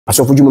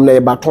Asofo dwumum na ye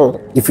baton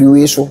ifiri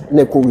we so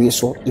na ko we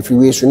so ifiri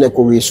we so na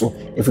ko we so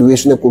ifiri we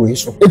so na ko we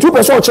so etu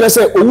person o kire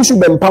se owusu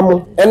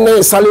bempam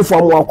ene salifo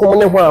am akom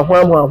ne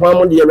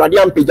hwan de awade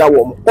ampagya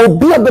wo mo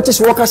obi abete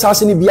se woka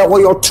sase ne bia wo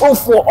yo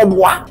trofo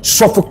obwa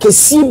sofo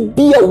kesi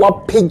bia wa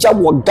pagya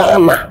wo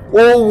Ghana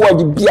o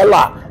wodi bia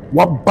la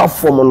wa ba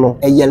form no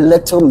eye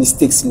little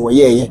mistakes no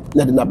ye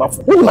na de na ba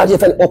form wo ma je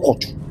fen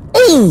okot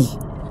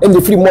and the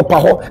free mopa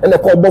ho and the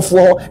call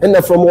bofo and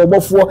the from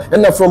bofo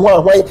and the from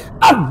one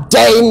a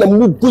day na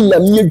mugu na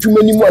me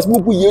adwuma ni mu as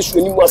mugu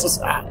yesu ni mu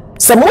asesa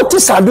se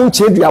motis adon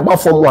chedua aba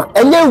from one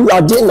enye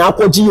wade na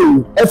akogye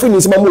you every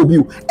nis ma mo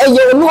biu enye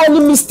no any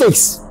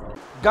mistakes.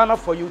 Ghana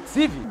for you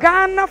TV.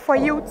 Ghana for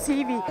you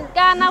TV.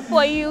 Ghana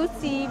for you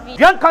TV.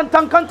 Yan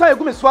kanta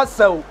egumi so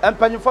asew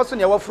empanyimfo so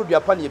ne wafuru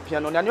duapa ne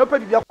piano na ne opa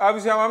bibia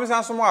abusia mama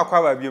sanso mo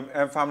akwa ba biem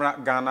emfamra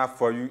Ghana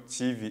for you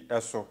TV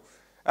eso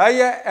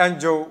aye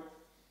angel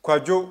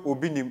Kwajo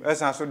Obinim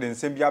esanso de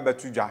nsem bia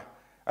betudwa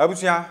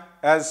abusia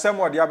ensem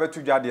ode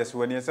abetudwa de so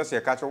wani ensese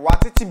ye kache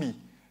watete bi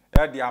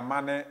de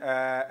amane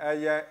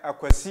eye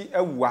Akwasi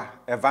Awua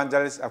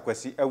evangelist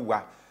Akwasi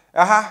Awua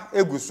aha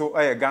eguso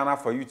eye Ghana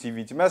for you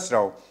TV ti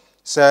mesrawo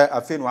se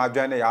afenu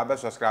adwan na ya be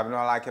subscribe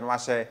no like no wa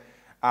share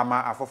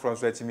ama afoforo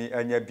so atimi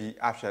anya bi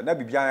ahwe na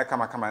bibia ya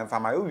kama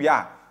emfama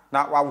owia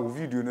na wa wo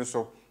video no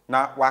so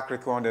na wa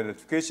click on the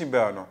notification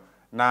bell no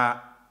na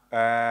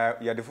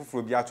ya de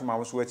foforo bi atuma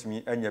wo so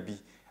atimi anya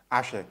bi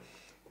ahwe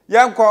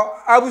yenko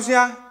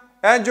abusia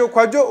enjo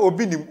Kwajo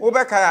Obinim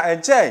obeka ya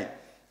enche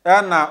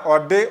na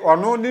ode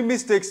ono ni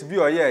mistakes bi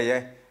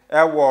oyeye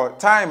wo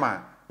time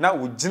na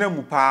wo gina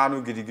mu pa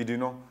no gidigidi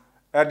no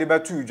de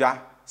betudwa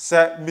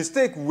se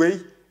mistake wey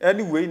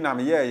anyway na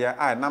me yeye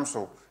ai nam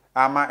so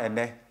ama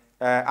ene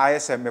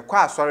ayese me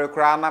kwa asori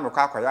kra na me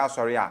kwa akoya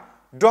asori a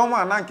dom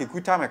ananke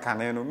kuta me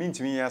kane no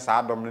mintimi ye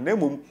sa dom no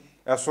nemum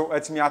eso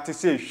atimi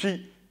atese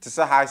hwi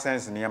tese high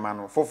sense ne ma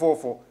no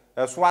fofofo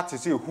eso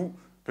atese hu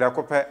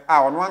prekope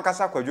a ono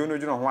ankasa Kwajo no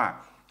dwuno ho a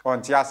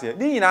onte ase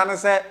ni nyina no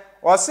se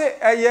o se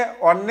eye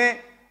one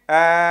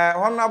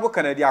honorable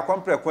Canada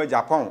akompreko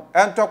Japan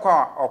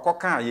entokwa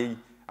okoka ayi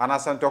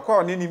anasa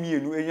ntokwa ne ni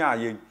mienu enya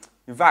ayi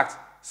in fact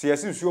se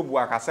yesi su obu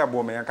akase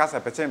bo me yankasa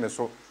pete me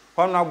so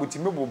honorable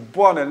timi bo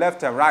ball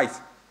left and right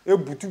e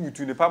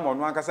butu ne pa mo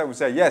no ankasa we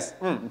say yes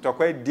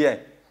ntokwa die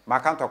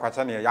maka ntokwa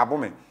cha ne yabo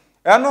me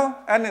eno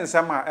ene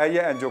nsema eye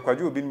enjo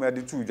Kwajo Obinim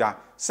ade tudwa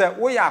se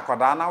wo ya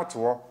akoda na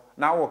wotewo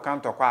na wo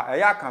kantokwa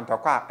eye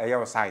kantokwa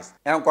eye size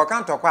enko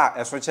kantokwa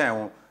eso chen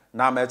ho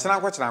na ma echena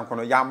nkochera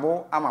nkono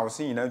yambo ama wo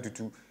sin nyina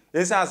ntutu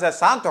esa se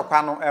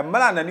santokwa no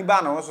emra na ni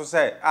ba na wo so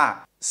se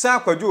sa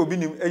Kwajo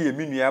Obinim eye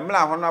minua emra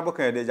ho na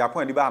bokan de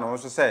Japan di ba na wo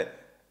so se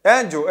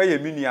enjo eye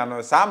minua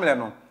no samle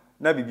no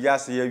na bibia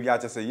se ya wi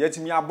ache se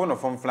yatimi abo no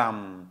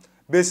fomflam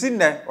besi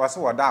ne wo se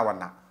woda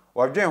wona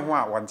wodwen ho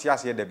a wonte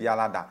ase de bia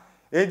lada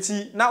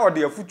enti na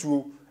ode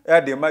afutuo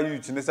de ma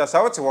youth ne se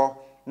sa wote wo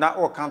na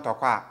o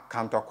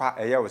kantokwa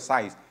eye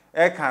size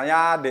e kan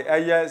ya de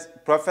eye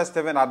Prophet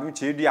Stephen Adum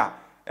Chedua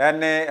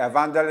ene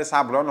evangelist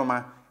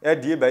abronoma e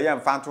die be ye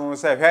mfanto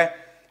se hwe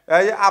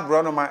eye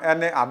abronoma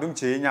ene Adum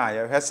Chenya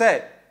ye hwe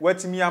se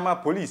watimi ama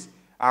police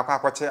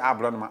akwakoche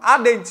abronoma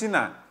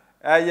adentina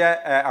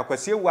eye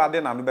Akwasi Awua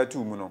de na no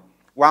betu mu no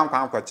wankwa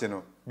akwache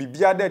no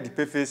bibia da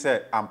dipefe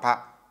se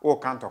ampa o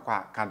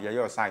kantokwa kan de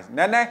eye size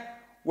nene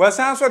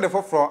wasan so de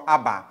foforo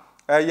aba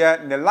eye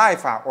ne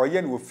life a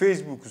oye no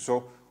Facebook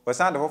so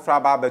wasan de foforo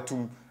aba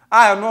batum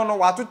no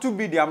watutu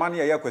bi de amane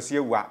ye Akwasi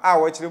Awua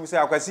wo kire mu se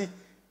Akwasi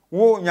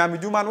wo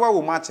nyameduma no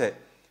wo mache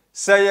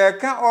se ye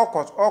ka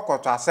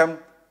okot asem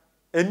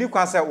eni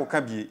kwa se wo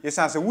ka bie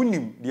esan se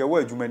wunim de wo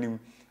adwumanim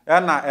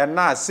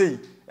na sei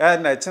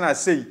na chena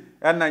sei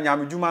na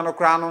nyameduma no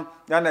kra no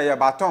na ye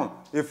baton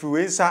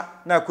efriwensa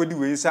na kodi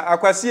wensa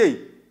Akwasi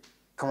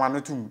kama no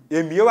tum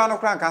emiewa no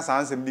kra nka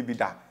sansem ni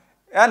bida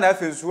na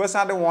afensu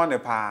wasan de won ne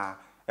pa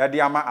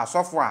de ama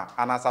asofo a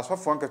anasa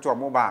asofo nketo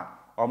omoba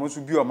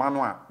omusu bi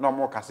omano a na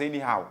omo kasa ni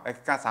how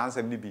ekeka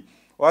sansem ni bi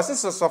o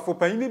se sofo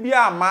panyi bi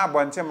ama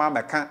bonte ma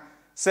meka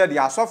se de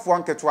asofo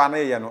nketo na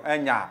ye no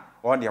enya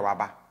on de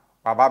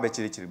waba be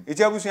chirichirim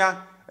eti abusua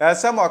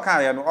sem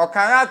okan ye no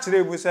okan ya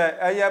chire bu se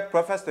eye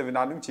Prophet Stephen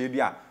Adum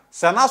Chedua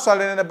se na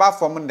sole ne ba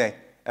form ne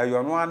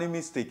eyono ani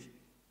mistake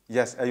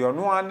yes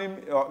eyono ani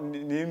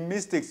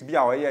mistakes bi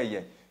a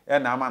oyeye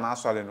na ama na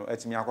sole no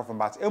atimi akofom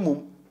bat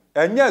emum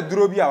enya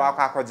duro bi a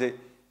wakwakoje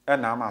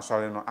na ama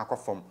sole no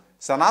akofom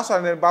se na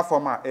sole ne ba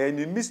form a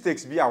any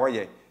mistakes bi a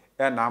woye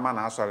na ama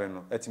na sole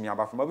no atimi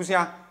abafom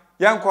abusia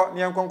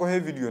yenko he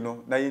video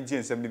no na yenji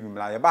ensem ne bi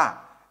mla ye ba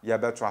ye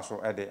beto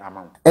aso de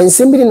ama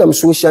ensem bi nam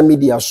social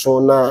media so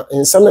na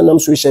ensem na nam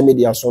social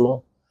media so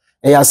no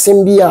e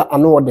asem bi a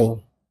ano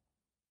oden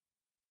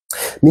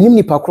minim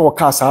ni pakro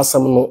waka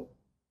asasem no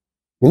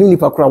minim ni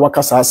pakro waka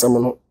asasem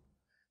no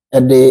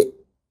e de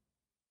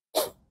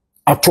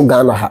ato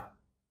Ghana ha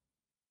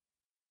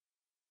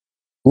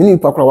minim ni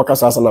pakro waka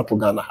asasem na ato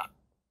Ghana ha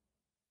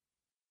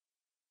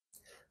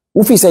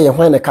ufi se ye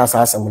hwan na ka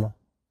asasem no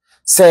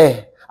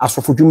se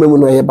asofo dwuma mu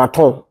no ye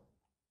baton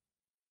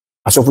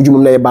asofo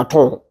dwuma na ye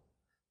baton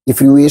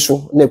if you wish so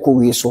na ko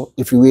we so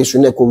if you wish so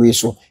na ko we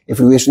so if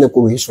you wish so na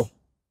ko we so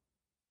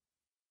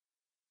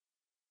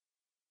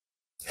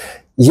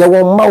ye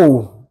won ma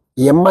o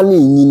ye ma na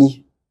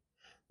nyini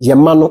ye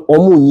ma no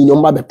omo nyini o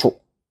ma beto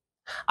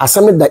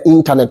asem da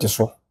internet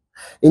so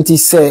enti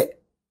se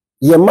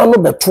ye ma no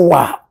beto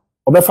a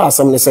obefa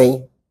asem ne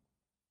sen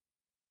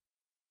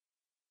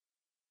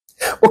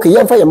okay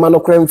ye fa ye ma no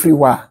kran free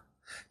wa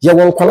ye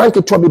won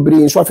kwalanke to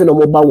bebre so afi no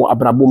mo ba wo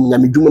abrabom nya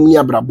medwumam ni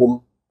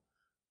abrabom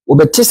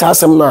obeti sa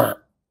asem na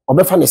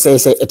obefa ne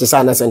say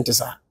etisa na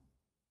sentisa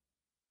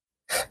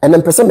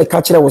enem pese me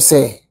ka kire wo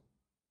say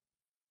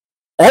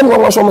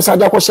N0N so mo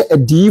saja ko hye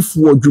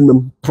adiifu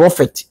adwumam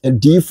prophet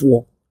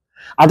adiifu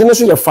adene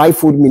so ye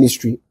fivefold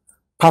ministry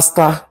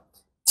pastor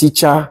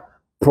teacher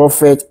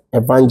prophet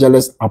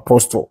evangelist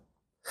apostle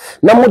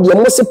na mo de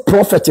mo se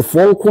prophet fo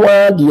nko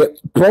a de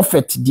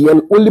prophet de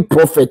only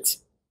prophet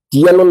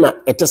de no na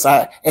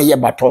etisa eye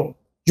baton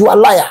you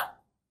are liar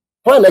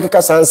why na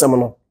keka sansem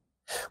no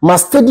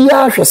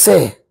mastedia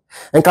hwese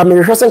enka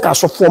me hwese nka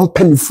asofo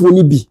mpanifo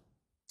ni bi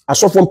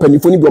asofo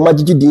mpanifo ni bi o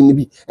magigi din ni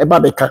bi eba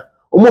beka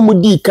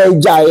omomudi kan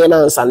jaaye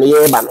na nsa ne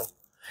yeba no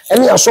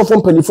ene asofo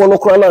mpanifo no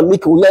kora na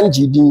make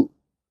unyanji din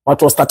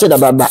what was started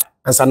ababa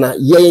nsa na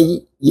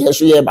ye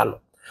so yeba no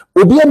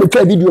obi e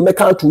betwa video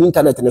meka to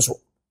internet ne so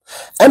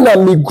ena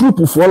me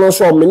group fo no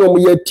so me no mo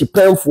ye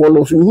tipenfo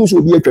no so hu so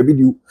obi atwa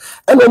video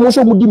ena mo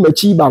so mudi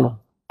machi ba no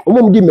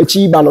omomudi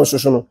machi ba no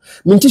so no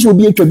minti so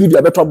obi atwa video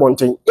abeto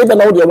bonten ebe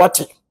na wo de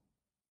wate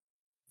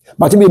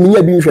but me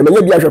nya bi nhwe me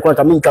nya bi ahwe kwa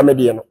ka me ntwa me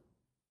de no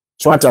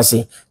so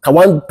atase ka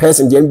one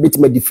person dey bit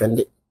me defend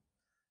it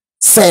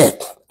say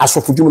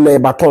asofudum na e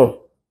baton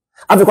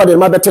afekwa de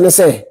ma betene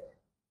say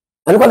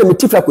ene kwa de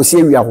metifa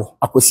akosi awia ho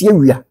akosi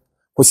awia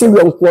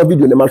nko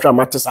video ne ma hwa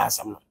matesa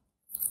asam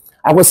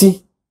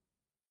akosi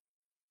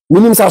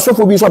minim sa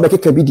asofo bi so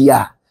abekeka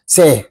bidia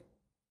say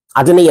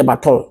ade ne ye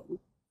baton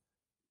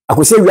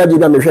akosi awia de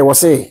ba me hwe wo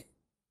say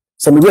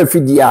se me wa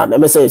fidia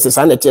me say se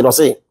sa na tie do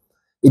say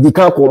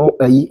edika ko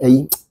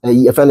ayi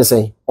efane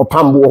say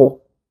opambo ho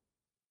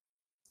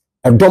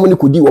edom ne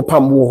kodi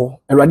opambo ho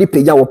erade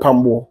peja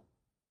opambo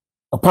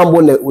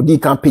na odi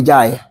kan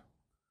pejae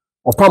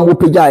opambo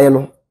pejae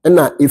no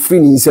na efri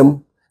ni nsem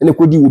na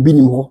kodi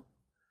Obinim ho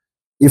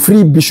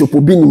efri bishop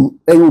Obinim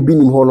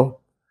Obinim ho no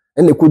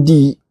na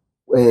kodi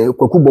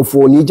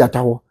kwakubofo ni jata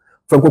ho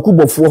from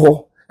kwakubofo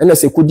ho na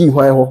se kodi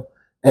hwan ho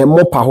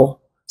mopa ho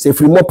se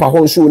efri mopa ho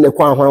nso na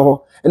kwa hwan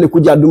ho na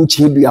kodi adom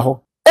chidua ho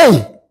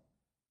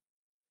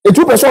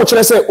etu pese o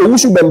kire se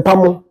owusu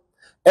bempam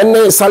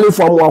ene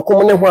salifo amu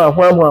akom ne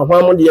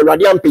hwan de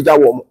erade ampeja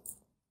wo mo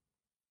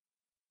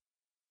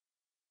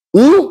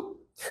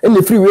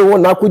ene free we wo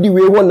na akodi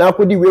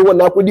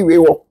we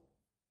wo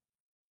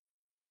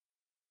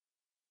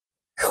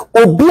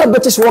obi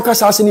abetis worker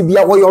sase ni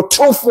bia wo yo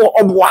trofo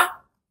obwa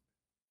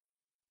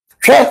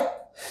hwe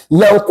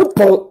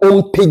Nyankopon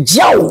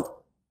ompeja wo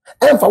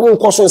emfa wo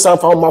nkoso nsan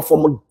fa wo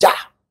mafom da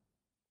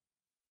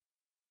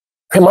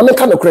hemame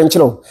ka no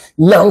krenchiro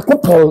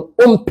Nyankopon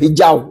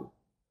ompeja wo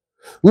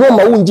no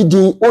ma wonji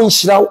din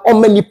onhyira o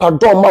manipa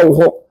do ma wo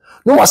ho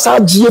no wasa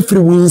agye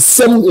afiri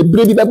winsem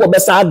ebire bi bebo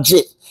besa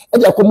agye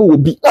eja komo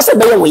obi na se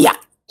beye wo ya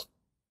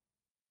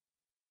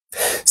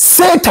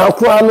Satan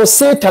krano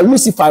Satan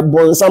Lucifer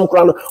bonsam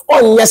krano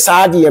onye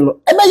saade no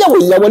ebeye wo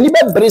ya woni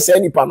be bere sa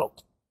nipa no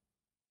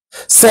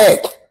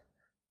se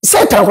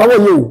Satan krano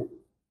onye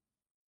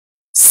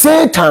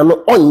Satan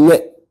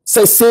onye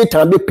se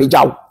Satan be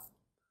pejaw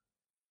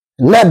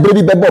na bere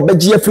bi bebo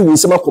begye afiri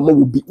winsem akomo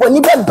obi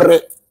woni be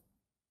bere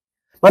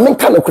Mame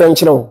kan no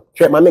kranchiro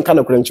hwe mame kan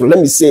no kranchiro let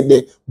me say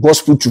the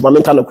gospel truth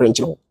mame kan no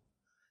kranchiro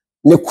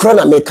ne kura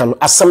na me kan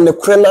asam ne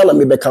kura na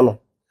me be kan no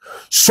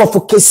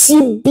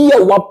sofokesi bia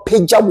wa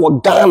peja wo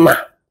Ghana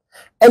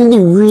any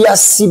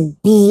wiase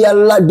bia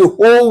la the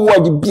whole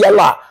world bia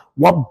la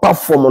wa ba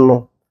from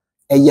no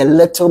eye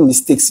little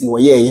mistakes no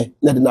ye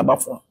na de na ba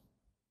from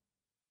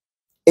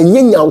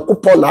enye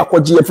Nyankopon na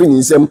akogye afri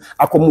nsem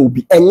akoma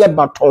obi enye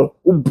baton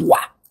obua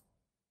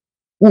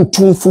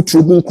utum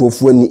futuro bu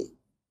nkrofo ani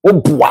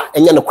obua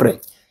enye no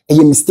kore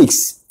eye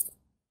mistakes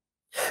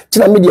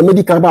tina media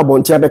medical ba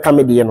bontia be ka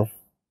medie no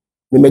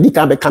me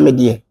medical be ka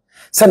medie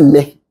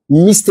sanne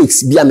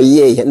mistakes bia me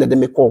ye na de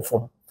me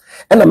confirm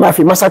ena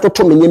mafi masato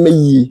to me nyema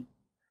yi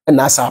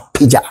ena asa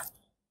peja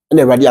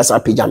ena radi asa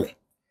peja me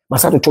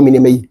masato to me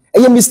nyema yi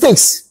eye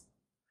mistakes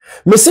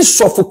me si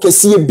sofo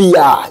kese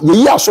bia ye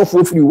yi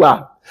asofo free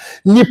wa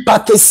nipa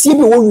kese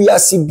bi wo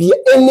wiase bia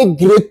any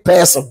great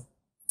person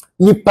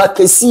nipa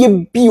kese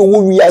bi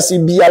wo wiase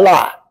bia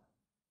la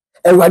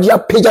Eradia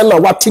peja na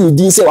wati ni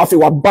din se wafi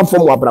waba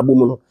from wabrabo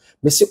mu no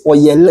me se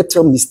oye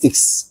little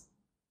mistakes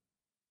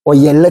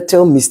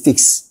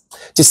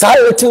ti sa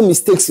little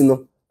mistakes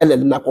no ele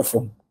na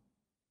kofom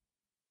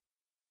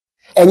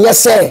enye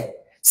se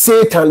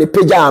Satan le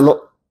peja ano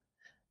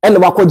ene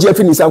wakoje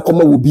afi ni san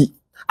koma wobi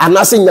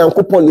anase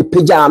Nyankopon le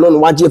peja ano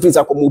no waje afi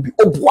san koma wobi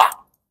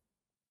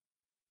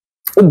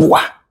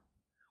obua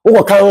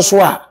wo kan so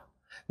a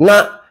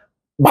na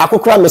ba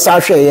kokora me sa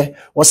hweye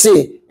wo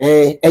se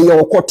eye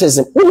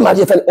okotism woni ma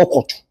je fe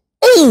okot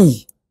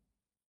Hey!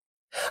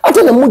 I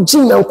tell them,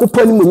 Jim and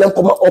Kupani will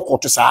come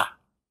awkward to say.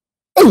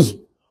 Hey!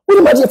 What do you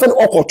imagine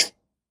awkward?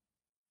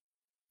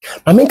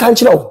 I mean, can't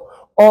you know?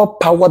 All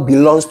power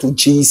belongs to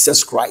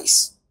Jesus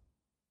Christ.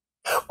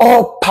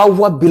 All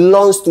power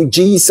belongs to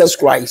Jesus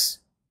Christ.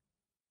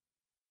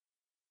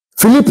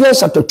 Philippians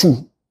chapter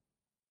 2,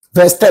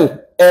 verse 10.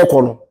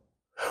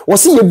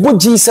 Was he a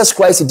Jesus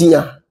Christ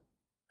dear?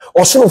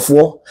 Or son of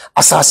war,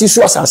 assassin,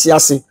 so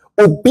assassin,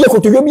 or be a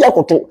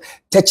coto,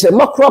 touch the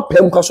macro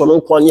pemcas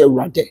on Quania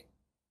Rade.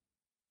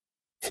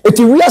 It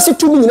is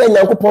 2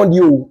 million upon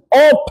you.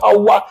 All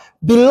power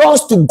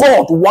belongs to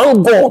God,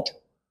 one God.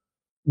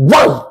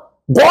 One.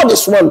 God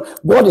is one.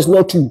 God is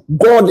not two.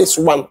 God is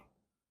one.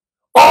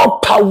 All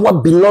power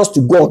belongs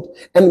to God.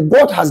 And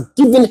God has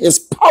given his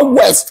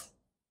powers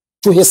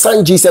to his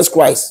son Jesus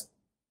Christ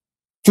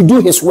to do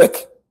his work.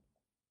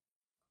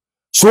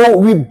 So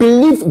we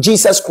believe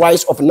Jesus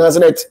Christ of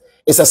Nazareth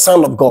is a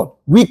son of God.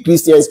 We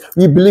Christians,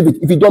 we believe it.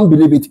 If you don't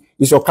believe it,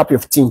 it's your cup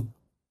of tea.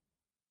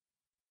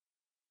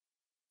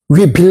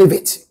 We believe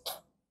it.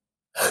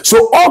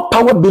 So all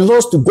power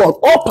belongs to God.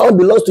 All power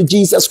belongs to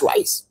Jesus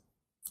Christ.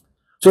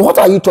 So what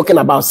are you talking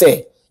about?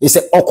 Say, it's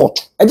an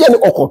occult. Again,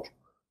 occult.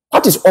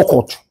 What is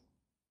occult?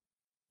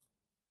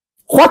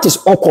 What is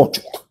occult?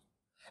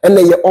 And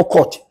then you're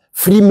occult,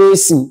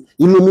 Freemason,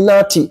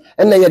 Illuminati,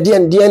 and then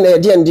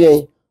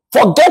you're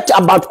forget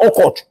about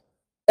occult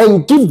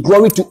and give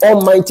glory to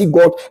Almighty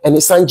God and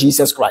his son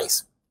Jesus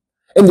Christ.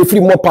 And the free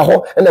more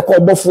power, and the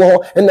call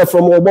before, and the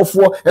from all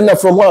before, and the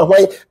from one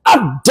way.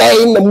 A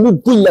day in the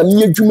Mugu, and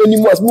me, many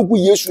more, Mugu,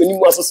 yes, any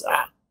more.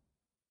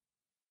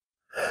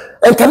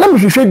 And can I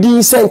be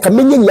ready? Say,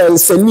 Kamini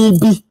Yansani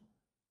be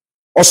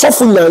or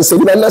Sofu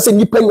Yansani, and I say,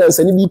 Nipan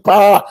Yansani be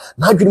power.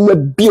 Now you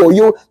be or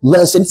you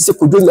Yansani se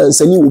could do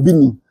Yansani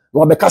Obinim.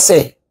 No, because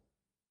say,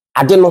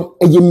 I don't know,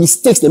 and your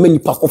mistakes the many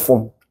pack of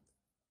form.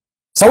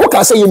 So what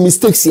can I say your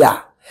mistakes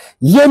here?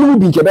 Yen will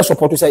be the best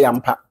support to say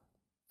Yampa.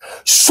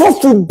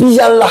 Sofu be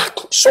a lack,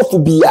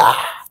 Sofu be a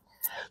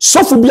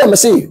Sofu be a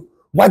say.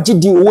 What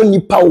did you only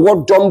power?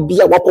 What don't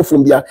be a wako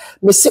from there?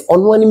 Me say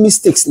on one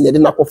mistakes in the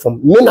nako from.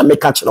 Me na me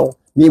catch now.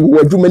 Me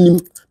wajumanim.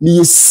 Me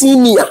a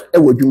senior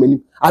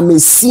wajumanim. I'm a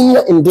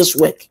senior in this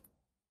work.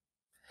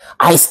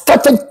 I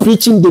started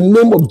preaching the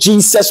name of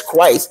Jesus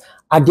Christ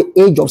at the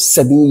age of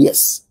 7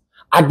 years.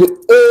 At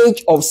the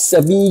age of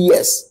 7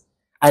 years,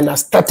 and I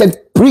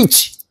started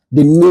preach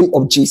the name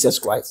of Jesus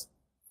Christ.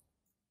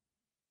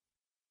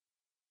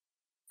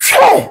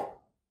 Sure.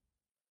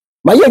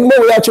 My young man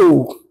will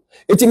actually.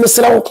 It is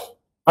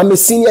I'm a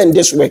senior in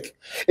this work.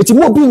 It is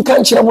more being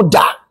country would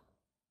die.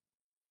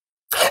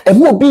 And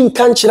more being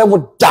country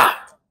would die.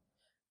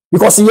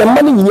 Because your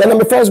money,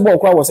 my firstborn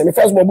cry was, my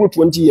firstborn about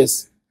 20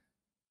 years.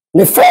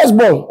 My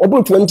firstborn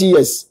about 20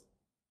 years.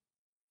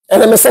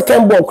 And my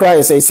secondborn cry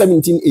say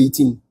 17,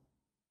 18.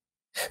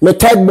 My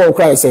thirdborn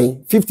cry say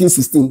 15,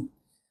 16.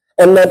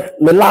 And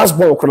my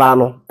lastborn cry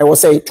no, I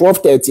was say 12,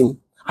 13.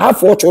 I have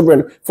 4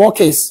 children, 4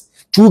 kids,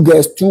 2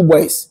 girls, 2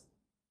 boys.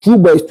 2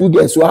 boys, 2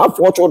 girls. So I have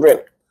 4 children.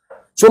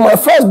 So my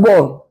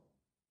firstborn,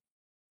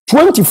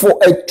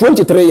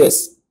 23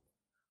 years.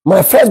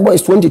 My firstborn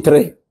is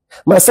 23.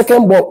 My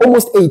secondborn,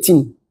 almost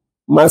 18.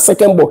 My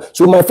secondborn,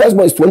 so my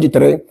firstborn is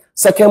 23.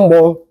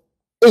 Secondborn,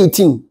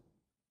 18.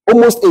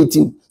 Almost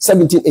 18.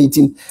 17,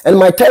 18. And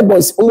my thirdborn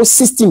is almost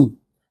 16.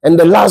 And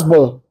the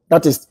lastborn,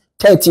 that is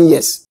 13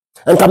 years.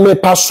 And I may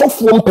pass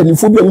off one penny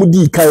for the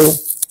Mudi Kayo.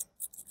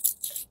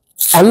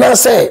 And I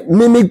say,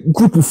 many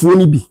group of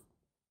phone be.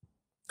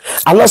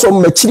 Unless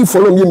I'm actually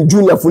following him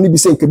junior for be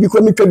saying, "Can you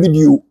come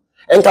video?"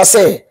 And I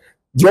say,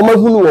 "The woman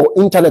who know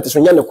internet is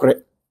on your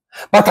correct."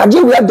 But I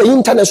did we have the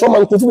internet, so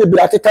man could be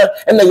like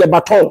and then your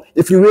baton.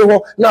 If you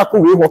will, now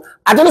could we will.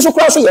 I don't know so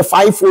close to your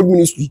 5-fold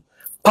ministry: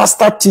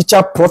 pastor,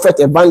 teacher, prophet,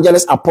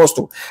 evangelist,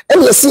 apostle.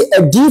 And you see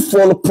a gift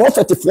from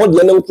prophet for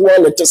the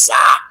NN1.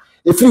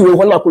 If you will,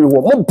 one could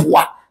will more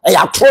boy. I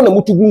have thrown a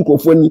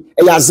mutubu for me.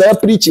 I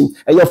have preaching.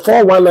 I have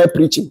 419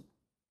 preaching.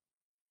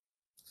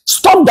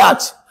 Stop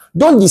that.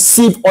 Don't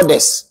deceive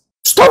others.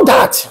 Stop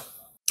that.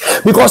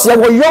 Because there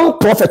were young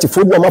prophets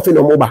who were not in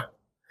the mobile.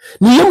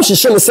 The young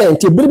Shishan is saying,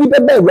 "Baby,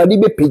 ready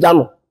be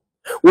pijano."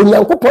 When you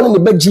are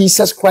calling the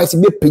Jesus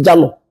Christ, be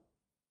pijano.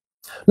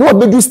 No,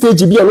 be this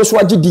stage be also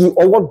what you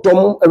or what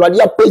dom a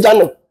radia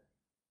pijano.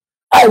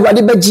 I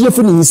ready be GF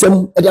in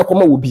him, and your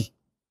comma will be.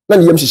 Then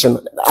the young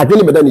Shishan, I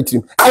didn't be done it.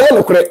 I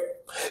am correct.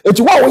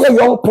 It's why we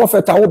young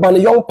prophet, a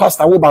young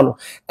pastor, Wobano,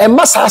 and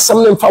must have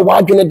some for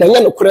wagging the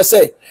Diana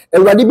Cresse,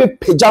 and ready be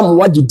pijam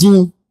what you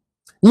do.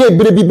 Nay,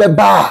 baby,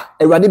 beba,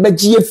 and ready be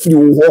GF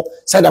you,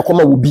 said a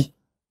comma will be.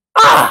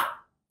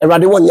 Ah, and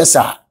ready one, yes,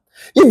 sir.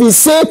 If you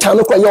say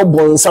Tanoka, your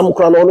born some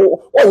crown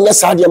or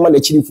yes, I am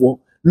managing for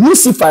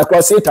Lucifer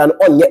across Satan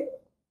on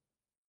yet.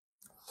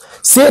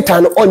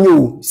 Satan on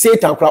you,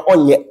 Satan cry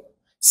on yet.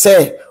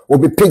 Say, will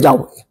be paid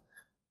out.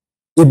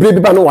 The baby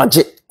bano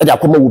waje.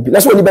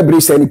 That's what the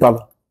Bible says.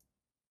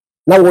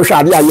 Now we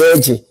shall be a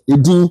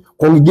year,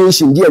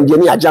 congregation, dear, and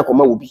Jenny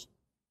Ajacoma will be.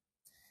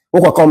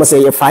 What come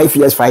say 5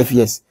 years, 5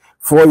 years,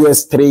 4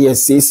 years, 3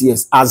 years, 6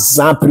 years, as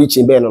Zan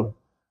preaching Benon.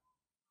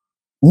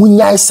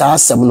 Munya sa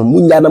asem no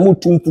munya na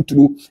mutum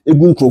puturu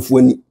egu nkrofo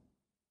ani.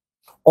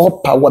 All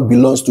power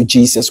belongs to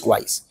Jesus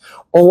Christ.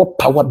 All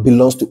power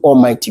belongs to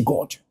Almighty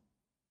God.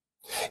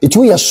 It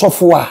will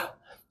software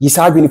is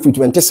having if it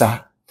went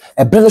sa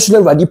a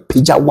beneficial ready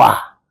pija wa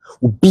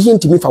be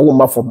ntimi fa wo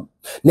mafom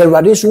na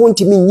ready so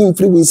ntimi nyim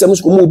free winsam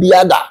so mo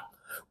biada.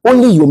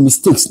 Only your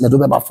mistakes na do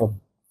be form.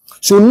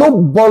 So no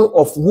bond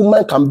of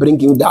woman can bring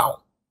you down.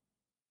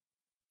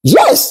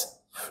 Yes,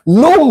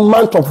 no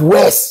amount of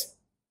words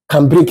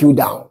can bring you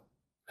down.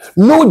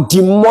 No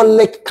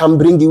demonic can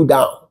bring you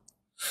down.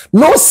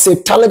 No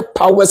satanic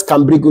powers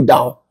can bring you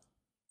down.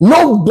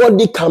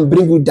 Nobody can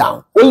bring you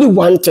down. Only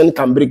one thing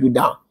can bring you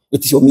down.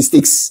 It is your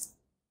mistakes.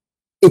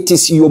 It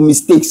is your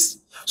mistakes.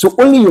 So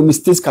only your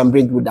mistakes can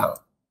bring you down.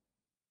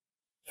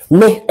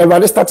 Me, I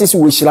rather started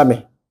with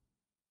Shilame.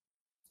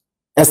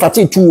 I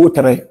started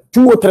 203.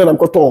 203 I'm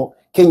koto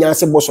Kenya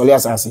se bosole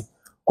asase.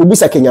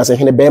 Kubisa Kenya se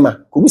hene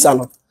bema. Kubisa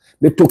no.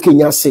 Me to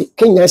Kenya se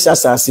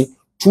asase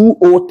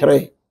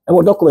 203. And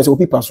what documents will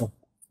people so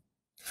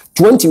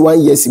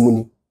 21 years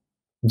imuni.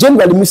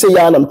 Generally mu say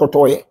ya na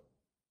mkoto ye.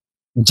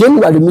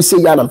 Generally mu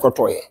say ya na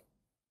mkoto ye.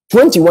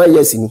 21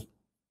 years ini.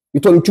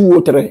 You told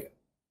 203.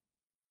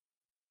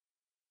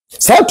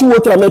 Say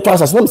 203 me to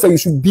asase. Some say you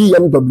should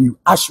BMW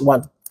Ash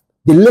 1.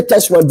 The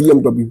latest one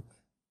BMW.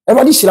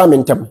 Everybody shira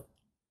mentem.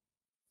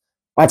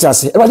 What I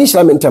say? Everybody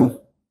shall mentem.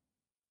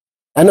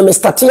 And I'm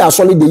starting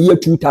actually the year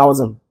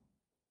 2000.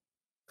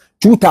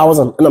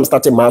 2000 and I'm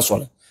starting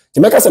massol.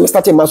 To make us I'm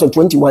starting massol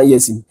 21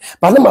 years in.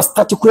 But I'm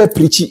starting to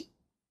preach.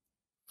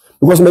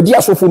 Because my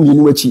dear so from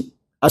university.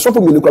 I saw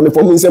from you coming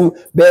from some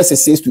best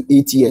 6 to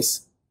 8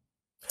 years.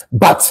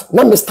 But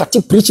now I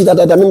started preaching that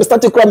I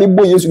started crying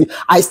boy years.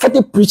 I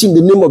started preaching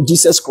the name of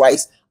Jesus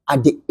Christ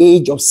at the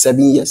age of 7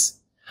 years.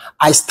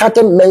 I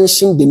started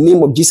mentioning the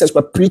name of Jesus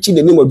Christ, preaching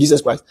the name of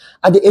Jesus Christ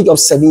at the age of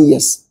 7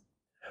 years.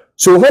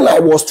 So when I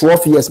was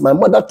 12 years, my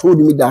mother told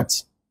me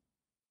that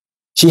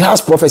she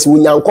has prophecy.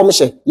 When you come,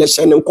 say, at the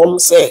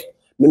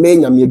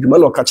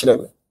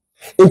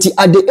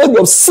age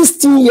of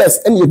 16 years,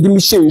 and you give me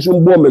change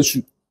on bomb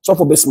so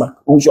for Besma,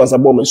 who was a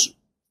bomb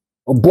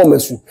or bomb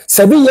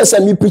 7 years,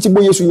 and me preaching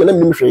boy, you let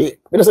me say,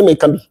 it doesn't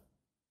make me.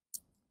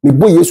 Me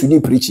boy, you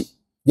didn't preach it.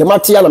 The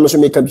material must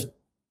make me.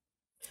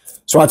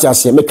 So what I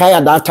say, Mekaya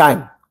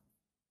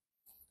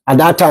at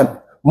that time,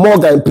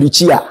 Morgan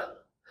preacher.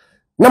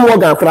 Na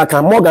Morgan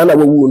kraka, Morgan na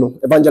wewu no,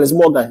 Evangelist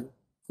Morgan.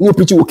 Ni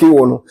preach okay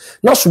no.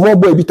 Na small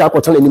boy bi ta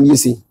kwotana nim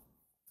yesi.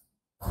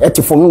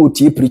 Eti for me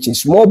tie preaching,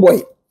 small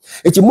boy.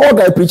 Eti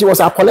Morgan preaching was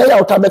akola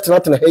ya uta betra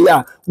na he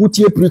ya, wo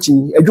tie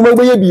preaching. Adwuma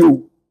be ye bi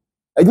o.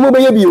 Adwuma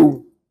be ye bi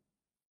o.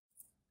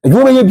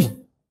 Adwuma be ye bi.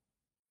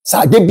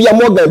 Sa de bia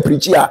Morgan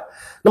preacher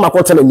na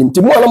makwotana nim.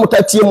 Ti mo na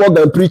muta tie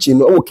Morgan preaching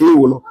no okay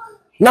no.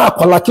 Na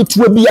akola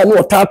ketua bi ya na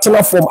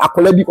otatena form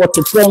akola bi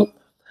otetrom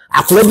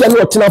akola bi ya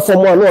na otena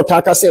form na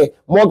otaka say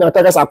Morgan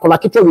ataka say akola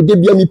ketua we de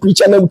bia mi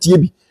preacher na utie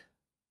bi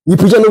mi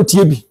preacher na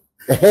utie bi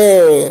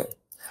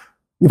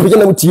mi preacher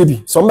na utie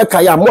bi so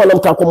meka ya mo na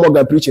mta ko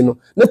Morgan preaching no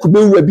na kube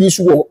wura bi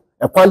nsu wo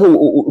ekwan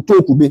ho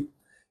to kube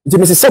nti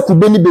me se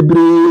kube ni bebre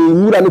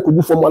wura na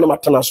kubu form na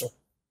matena so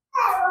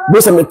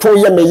bo se me to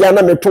ye me ya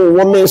na me to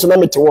wo me so na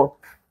me te wo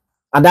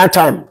at that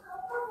time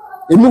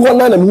emu ho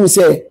na me hu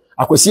say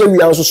Akwasi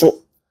awia nso so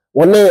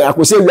wone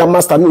Akwasi awia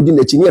master no di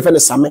na chi ni efe ne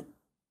same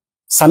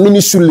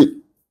ni sule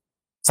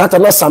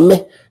satana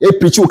same e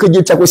preach o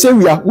keje ti Akwasi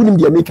awia wonim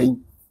dia make yi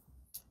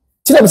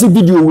ti na be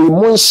video we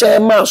mon share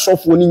ma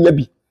sofo ni nya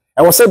bi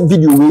e wo se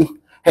video we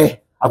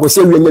Akwasi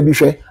awia nya bi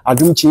hwe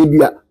adum chi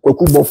dua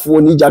kwaku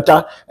bofo ni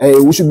jata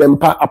wusu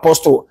bempa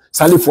apostle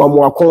salifo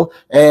amoako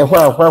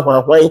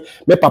hwan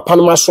me papa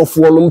no ma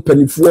sofo no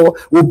mpanifo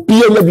obi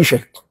nya bi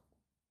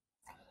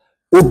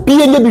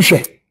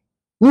hwe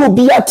no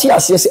obi ati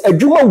ase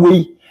adwuma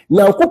we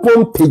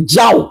Nyankopon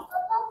pejao.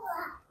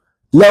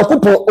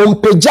 Nyankopon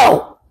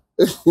ompejao.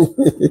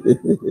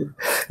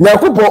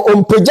 Nyankopon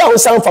ompejao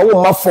sanfa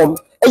wo mafom.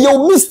 E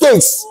your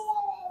mistakes.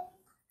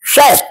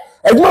 Share.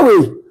 Edma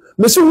we.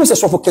 Mesu hu se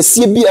sofo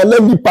kese bi ana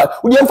nipa.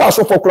 Udi emfa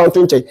sofo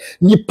klanto nche.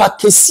 Nipa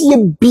kese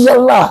bi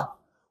ala.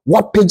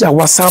 Wa peja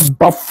wasa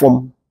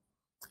bafom.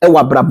 E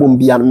wa brabom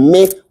bia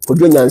me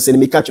kodwo nyanse ni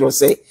me ka kiro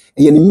se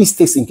e ye ni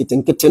mistakes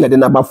nkete na de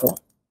na bafom.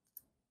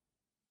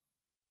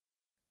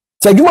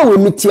 Tadwuma we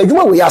miti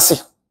adwuma we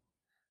yase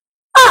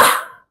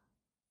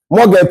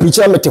Morgan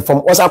preacher mete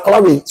from osa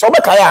kola we so be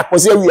kaya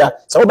Akwasi awia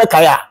so be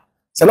kaya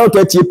se na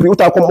otu tie pri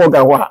uta ko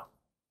Morgan ho a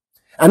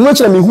anu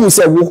kire me hu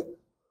se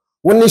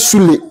wo ne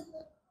sule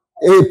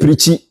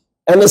preachi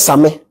ene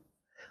same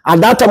at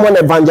that time when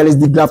evangelist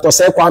the grafter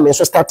say kwa me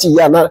so start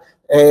ya na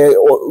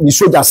ni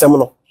soja sem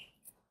no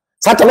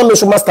satana me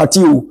so master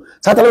o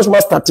satana so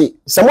master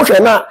se mo hwe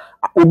na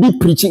obi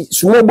preachi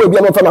sumo boy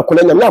bia no fa na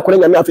kola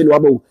nyame afi ni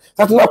wabo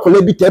satana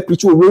kola bi te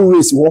preachi o we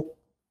race wo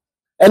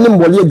ene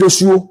mbole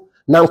edosuo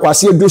na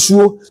Nkwasi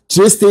edosuo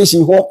train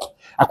station ho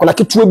akola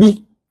ketuo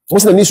bi mo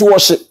se na ni so wo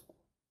hye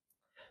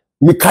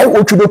mikai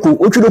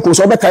otwudoko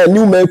so be kai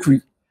new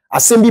mercury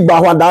asem bi ba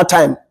ho at that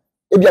time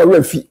e bia we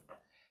afi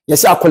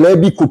Yes, akola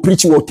bi ko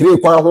preach wo tire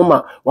kwan ho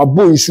ma wa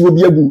bo nsuo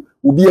bi agu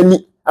obi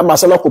ani ama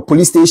so na ko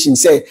police station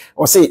say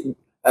or say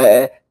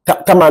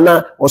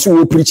tamana or so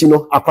wo preach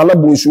no akola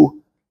bo nsuo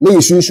na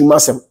yesu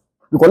masem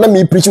because na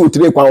me preach wo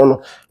tire kwan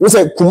no we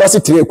say kumase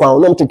tire kwan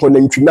no mtoto na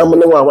ntwinam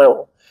ne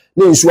wanwan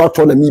na nsuo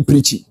ato na me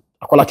preach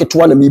akola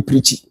keto na me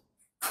preach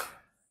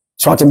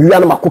so atem wi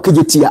na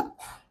makokeje tia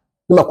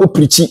na mako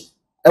preach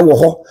ewo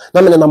ho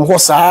na me nam ho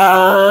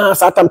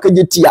saa tam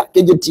keje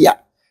tia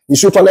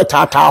nsuo to na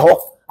tata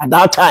ho at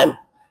that time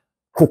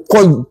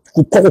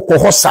kuko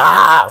ho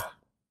saa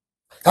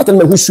kata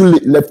me husule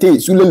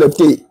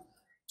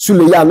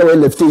sule ya na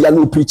lefte ya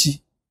no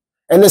preach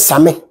ene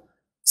same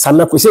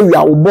ko se wi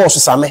a wo boss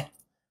same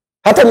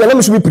kata me na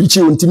me so be preach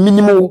unti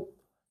minimum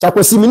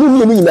takwasi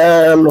minimum ni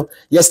na no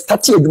ye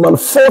start aduma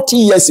 40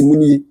 years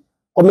muni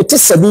committee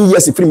 7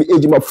 years free me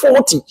age ma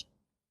 40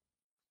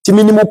 ti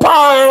minimum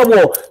pa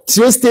wo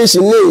train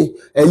station ni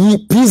yi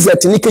pizza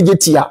ni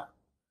kejetia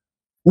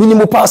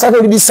minimum pass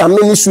after this same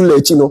ni sule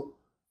echi no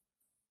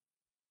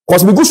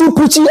cause we go so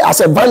preaching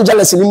as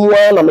evangelist ni mu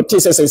na me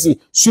tese say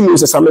sule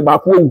se same ba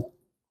ko wu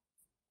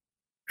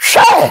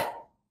share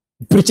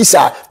preaching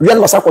sa we na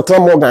masa ko tro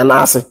Morgan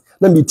na ase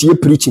na me tie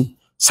preaching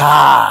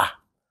sa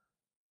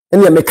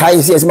ene me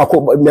kai say ma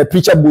ko me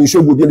preacher bu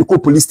nso go bi ko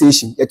police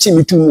station ya chi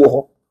me tu mu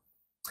ho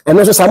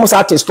eno so samo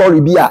sa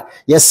story bi a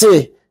ye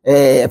say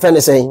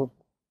friend say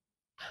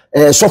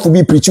so for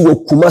be preaching wo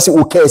Kumasi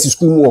o case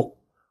school mu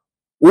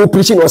o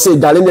preaching o say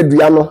gale na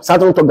dua no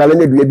saton to gale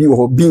na dua bi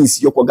wo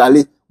beans yoko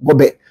gale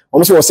gobe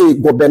o say o say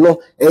gobe no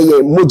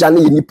moja na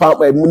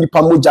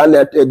nipa moja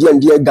na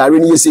die gare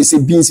ni say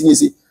beans ni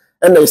say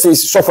and they say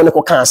so for ne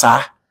ko kan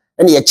sa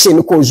and ye che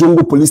ne ko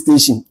Zongo police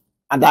station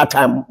at that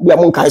time we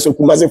am kai so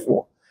Kumasi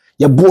for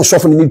ye bo so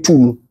for ni tu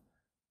mu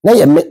na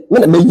ye me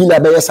na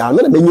nyina be yesa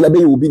na nyina be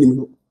ye Obinim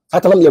no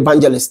atala me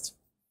evangelist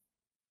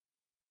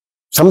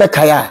sambe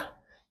kaya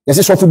ye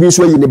say so for bi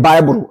so yi ne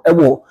Bible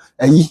ewo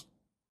ayi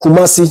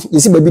Kumasi, you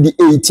see, baby, the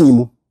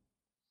 18,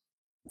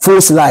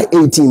 first lie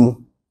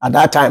 18 at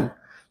that time.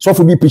 So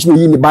for be preaching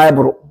in the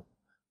Bible,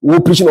 we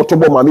preaching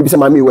October, maybe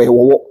some mammy where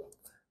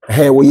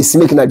you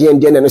sneaking at the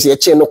end, and say a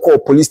chain no call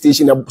police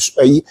station, and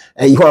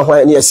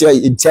you say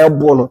it tell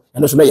bono,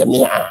 and also me. And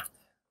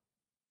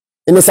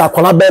it's a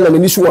collab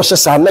and this was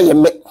just at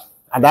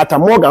that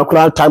time, Morgan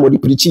crowd time with the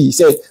preaching,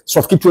 say,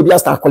 soft keep to be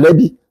asked a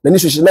collabi, then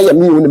this is me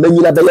when the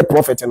menu of the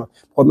prophet,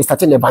 or Mr.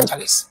 Ten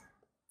evangelist.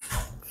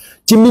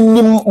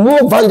 More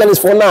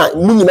evangelist for now,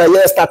 muni na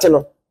year starting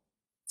no.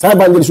 Sa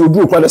evangelist will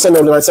do kwa the send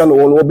on san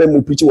on obe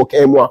mu preach wo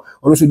kai mu a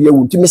ono so de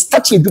ewu. Ti me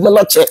start eduma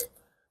na che.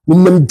 Ni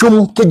nam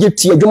dwom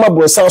kegeti eduma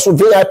bro san so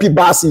VIP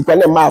bus kwa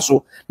na ma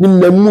so. Ni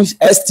nam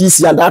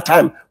STC at that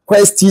time. Kwa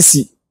STC.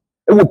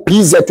 E wo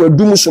PZ to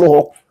edum so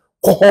ho.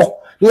 Ko ho.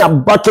 Ni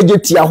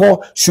abakegeti a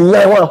ho.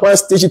 Sunya ho a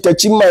station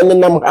tachi man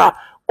nam ha.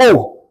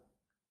 Oh.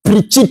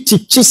 Preach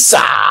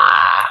tichisa.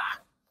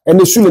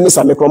 Ene su le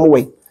sa me kromo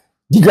we.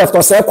 The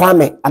grafter say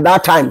kwame at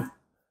that time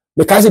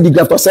because the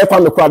grafter say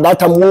kwame at that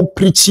time wo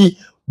preachy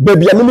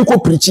baby amemi ko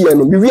preachy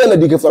no we na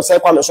the grafter say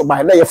kwame so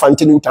by na ye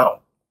Fantini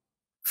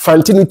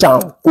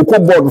town koko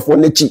board for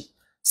nechi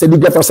say the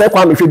grafter say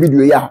kwame hwe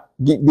video ya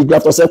the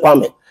grafter say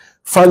kwame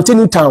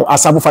Fantini town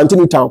asabu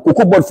Fantini town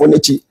koko board for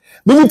nechi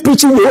me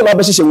preachy we na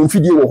be hye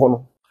video wo ho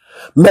no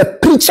me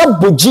preacher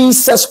bo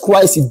Jesus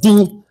Christ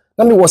din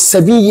na me was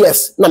 7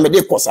 years na me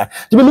de kosa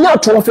the me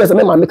nya to office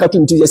me ma make to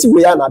nti yes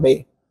we ya na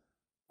be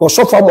ko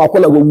sofa mu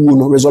akola wo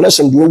no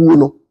resolution de wo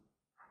no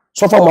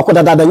sofa mu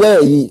akoda dada nya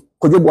yi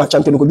kodwobu a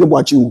champion kodwobu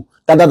a chiwu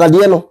dada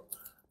de no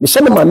me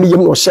hye me ma me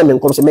yem no hye me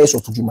nkom se me so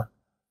fuduma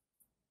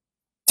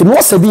ti mo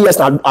 7 years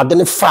na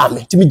adene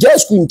farm ti me jai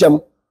school ntem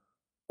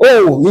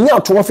oh me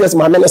nya to office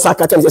ma me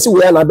saka tem se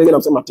we na be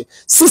na se mate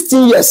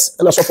 16 years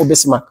na so for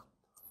Bismarck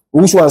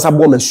wo so ansa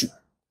bo masu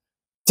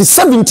ti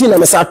 17 na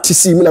me sa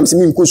tisi me na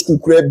me nko school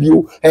kura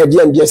bio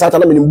de sata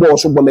na me bo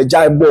so bo me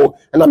jai bo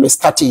na me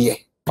start here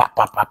pa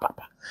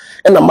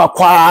and I'm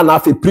na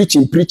fe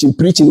preaching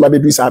my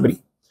baby sabri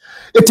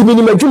etimi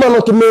ni madwuma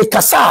no ke me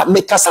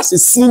kasa se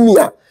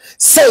senior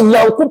say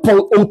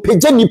Nyankopon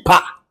ompagya nipa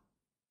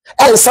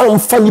ensa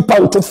mfa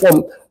nipa to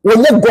form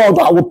wonye God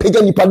a wo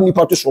pagya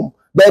nipa to som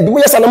ba bi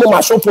yesa na mo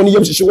ma shop ni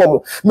yem hihye wo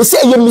mo me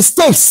say ye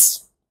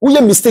mistakes wo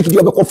ye mistake bi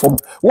obekọ form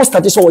wo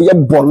start so wo ye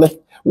borne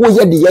wo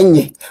ye de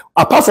yenye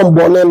apart from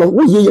borne no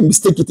wo ye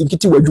mistake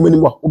tinkiti wadwuma ni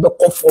mo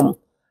obekọ form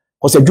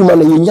cause adwuma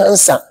na ye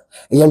nyansa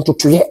ye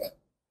ntotoye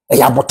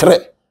ye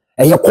abotre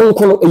eye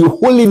konkono eye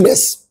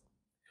holiness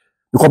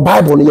because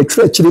Bible no ye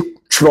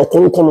twerɛ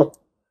konkono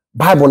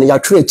Bible no ya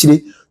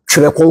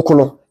twerɛ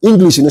konkono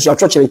English no so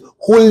twerɛ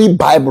Holy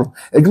Bible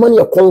adwuma ne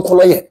ye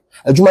konkono ye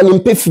adwuma ne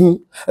mpefin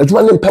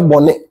adwuma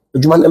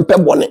ne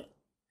mpebone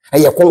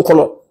eye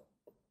konkono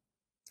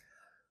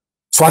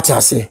so ati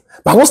ase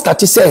but what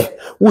start say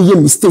wo ye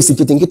mistakes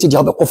kitinkiti dia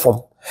obekɔ form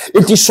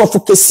it is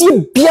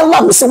suffocation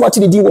biala me say what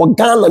did you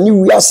Ghana ni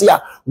wiase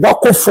a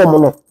wakɔ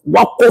form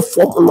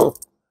no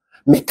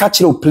me catch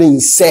you playing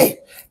say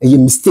a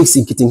mistakes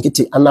in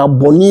kitinkiti and a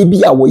boni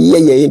bi a wo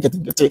ye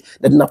kitinkiti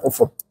that na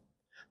perform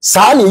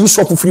Saa na yi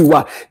so free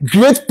wa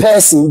great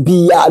person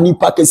bia ni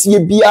pakesi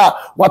bia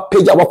wa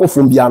pagya wa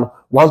kofom bia no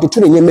wa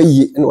ntoto ne nyema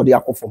yie na ode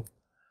akofom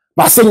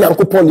ba se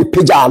nyankopon ne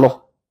pagya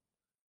no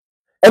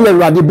ene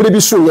Awurade bere bi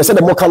so ye se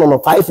de mo ka no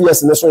 5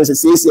 years ne so se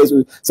 6 years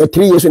se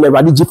 3 years na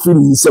Awurade gi free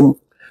ni nsam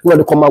na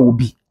ode koma wo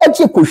bi e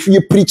tie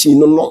kohwie preaching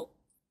no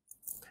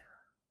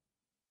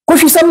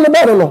kohwi sam ne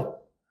be no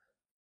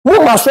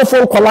mo ma so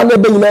fo kola na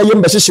be nyina ye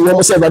mbehyehe wo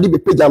mo se Awurade be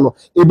pagya no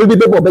e be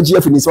bo be gi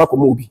afini nsam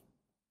akoma obi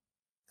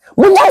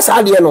munya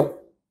saade no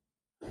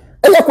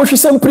enya kohwi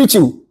sam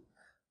preaching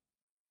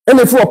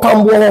ene fu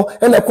opambo ho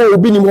ene ko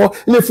Obinim ho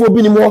ene fu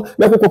Obinim ho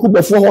na ko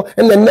kokubefo ho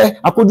ene ne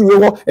akoduwe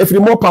ho efiri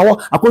mo pa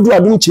ho akodu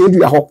adum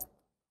chedua ho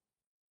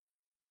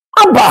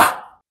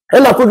aba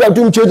ene akodu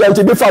adum chedua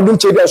nti be fa adum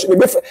chedua so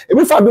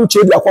be fa adum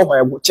chedua ko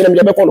hwan wo kire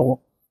me be ko no ho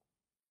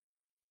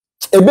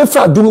e be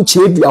fa adum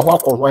chedua ho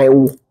akọ hwan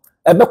wo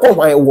e be ko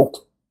hwan wo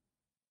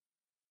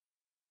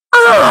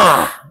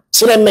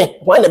kire me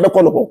hwan ne be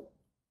ko no ho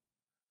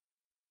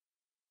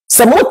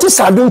se moti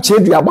sadun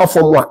chedua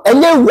abafom a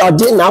enye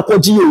Awurade na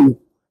akọji yewu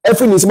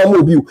every ni sema mo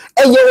obi o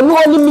eye ono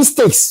ani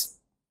mistakes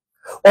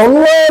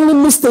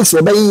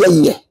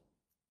obeye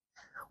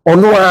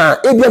ono a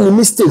ebia ni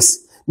mistakes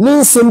ni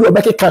nsem bi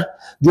obekeka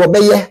de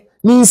obeye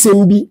ni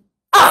nsem bi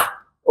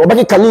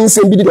obekeka ni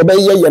nsem bi de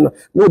obeye ye no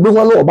na obi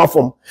ho no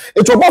obafom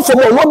eto obafom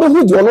ono be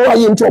hu de ono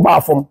aye nti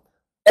obafom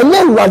enye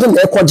Awurade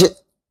na ekọji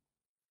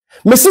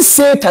mesi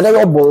Satan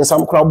na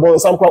obonsam kra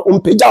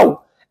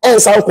ompegyawo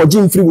ensa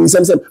akọji mfiri wi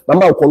nsem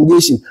mama o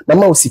congregation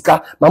mama o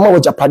sika mama o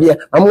japade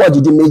mama o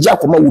didi meja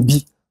akoma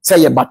obi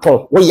say ye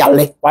baton wo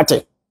yale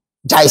wate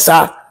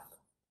jaisa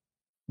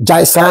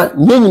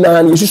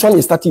nyina na Yesu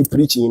na started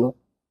preaching no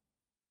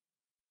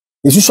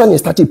Yesu na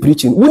started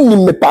preaching woni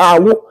me pa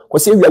wo ko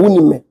se wi woni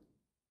me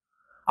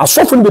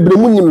asofo ne bebre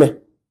muni me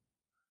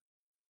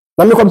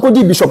na me ko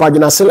di bishop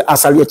Agenasel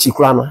asale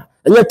chikura no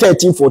enye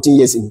 13-14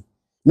 years ni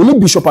me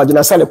bishop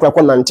Agenasel kwa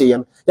ko nante ye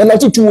no ya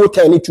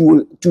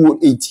 2010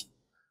 2008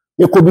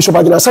 me ko bishop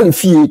Agenasel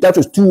fie that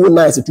was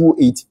 2009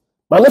 2008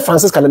 ma me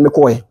Francis kan me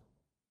ko ye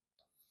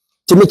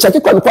ti me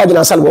check kwa me ko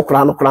Agenasel wo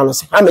kura no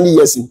say how many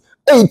years ni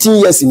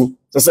 18 years ni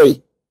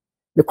say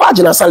me ko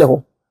Agenasel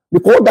ho me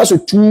ko that so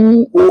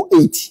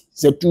 208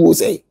 say 2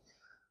 say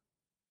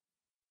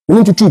we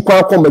need to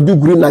kwa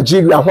Maiduguri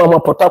Nigeria ho ama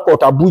Port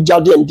Harcourt Abuja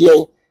de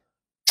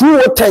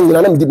 210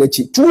 na me di na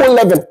chi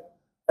 211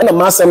 na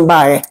ma asem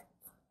baaye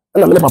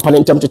na me papa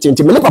ntem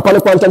tete me papa ne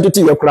kwa ntem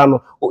tete ye kura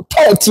no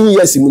 13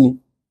 years mu ni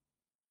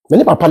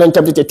me papa ne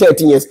ntem tete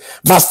 13 years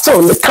but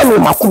still me kan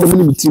ma ko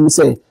me ni team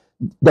say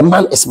the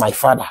man is my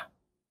father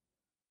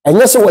and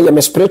yes we are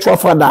my spiritual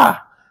father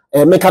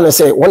me can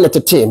say one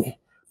tete me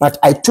but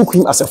I took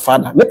him as a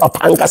father me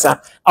papa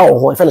nkasa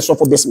ho if so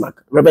for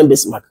Bismarck Reverend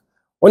Bismarck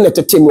one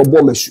tete me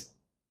obo masu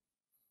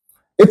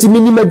eti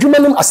minim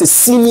adwumanim as a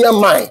senior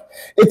man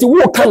eti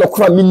wo kan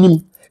okra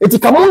minim eti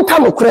kamon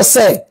kan okra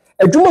say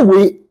adwuma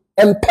we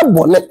empe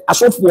bone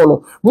asofo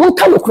no mon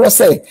kan okra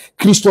say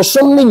Kristo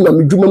som ne nyam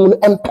adwuma mu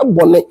empe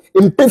bone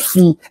empe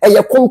fi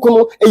eye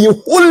konkono eye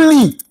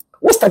holy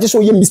wo start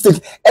so ye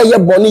mistake eye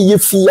bone ye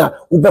fi a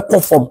wo be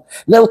perform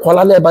na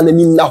nkola na eba na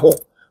ni na ho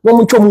no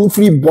mo twom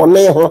free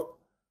bone ho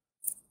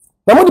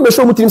na mo de be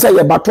show mutim say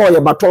ye baton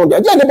de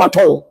aje ne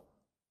baton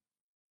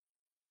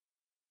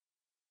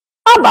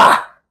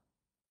aba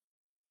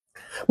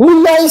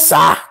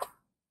munaisa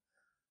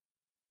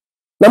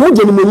na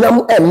mujeni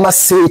munyam emma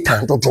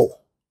Satan dodo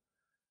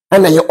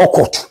ana ye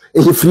occult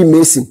eye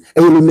Freemason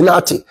eye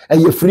Illuminati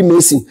eye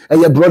Freemason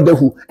eye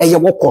brotherhood eye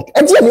occult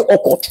ede ni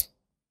occult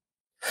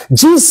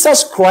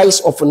Jesus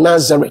Christ of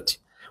Nazareth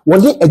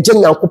woni eje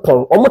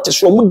nyankopon omote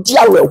so mu di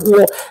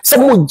aweho se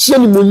mu gie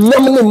ni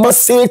munyam ne ma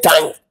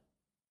Satan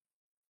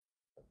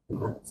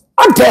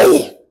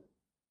adai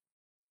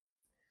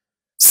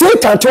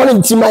Satan tone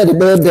ntima de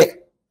bebe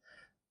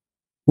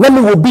na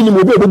me obi ni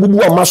obi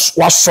obubu ama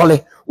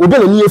wasole obi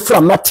na ni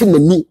efra mate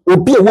nani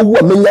obi ewu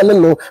amanya ne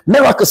no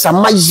miracles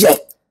amaye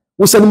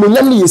wo se ni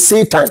munyam ne ye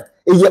Satan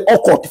eye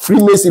occult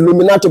Freemason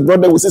Illuminati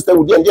brother with sister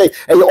with eye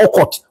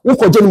occult wo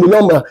ko je ni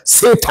munyam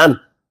Satan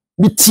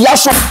bitia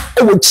so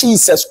ewo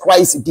Jesus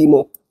Christ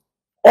demo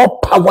all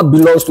power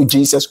belongs to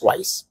Jesus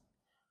Christ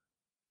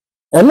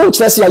and no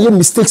chance ya ye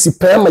mistakes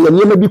pa ma ya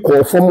nyema bi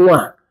ko fom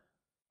a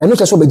and no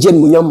chance obe je ni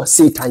munyam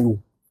Satan yo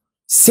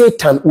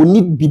Satan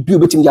oni bibi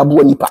obetim ya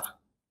bo nipa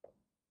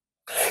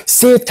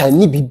Satan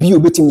ni bibi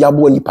obetim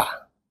yabo nipa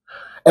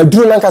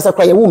eduru nankasa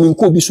kwa ye wo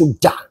minko obi so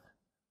da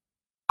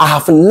I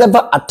have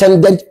never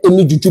attended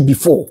any juju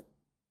before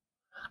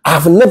I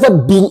have never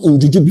been in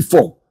juju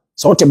before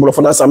so what table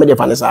for na me de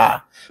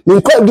fanesa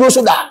minko eduru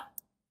so da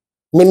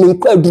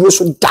minko eduru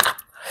so da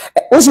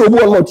osi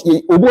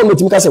obi won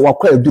tim ka se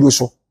wakwa eduru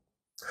so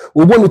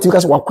obi won tim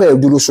ka se wakwa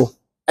eduru so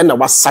e na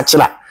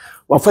wasachira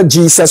wafa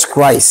Jesus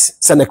Christ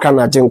se ne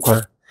kana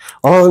jenkwa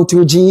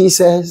unto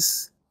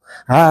Jesus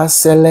I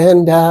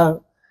surrender,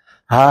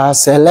 I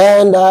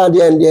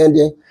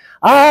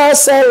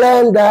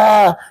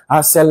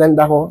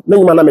surrender. Ho.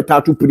 No man me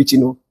tattoo preaching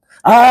no.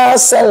 I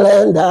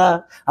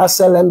surrender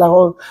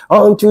all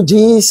unto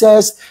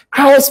Jesus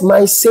Christ,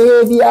 my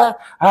Savior.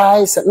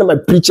 I said, no, my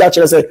preacher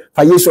say,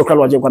 for you so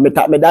crown me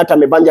that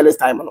time evangelist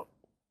time. No,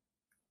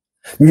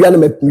 you are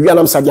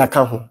Sadia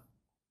Kaho.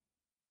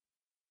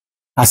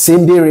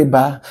 Asembi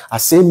riba,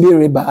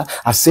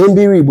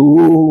 asembi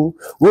ribu,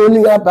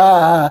 woni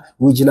aba,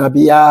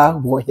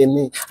 ujinabia,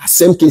 wohene,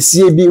 asem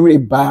kesie bi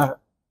riba.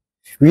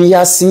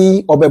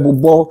 Riasi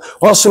obebubo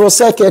osoro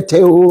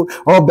sekete o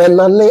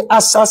obenane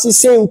asasi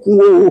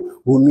senku o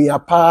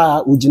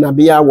onuapa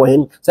ujinabia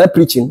wohen say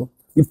preaching no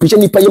you preach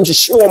ni payem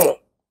hye omo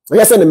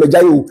oya say na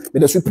mejayo me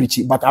da so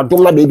preach but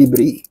adom na be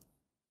bre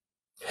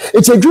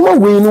it's adwuma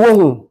we no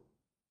ho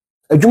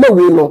adwuma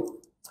we no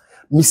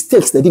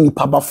mistakes that ni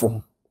paba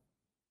from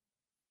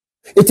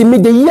it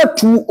made the year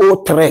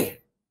 203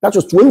 that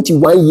was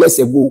 21 years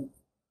ago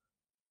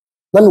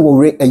na me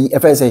wo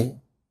say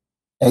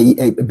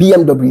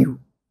BMW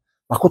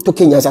Makoto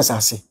Kenya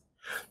sasase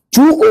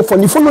 204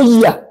 ni follow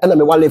year and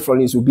me wale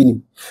Florence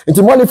Obinim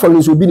nti wale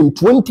Florence Obinim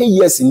 20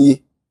 years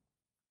ni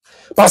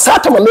but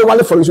sata me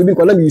wale Florence Obinim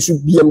ko na me use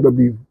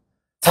BMW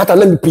sata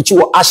na me preach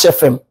wo Ash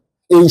FM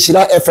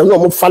Enshira FM no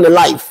mo fale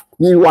live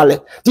ni wale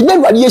ti na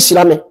wale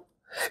yeshira me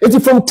nti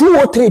from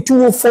 203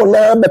 204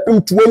 na bepem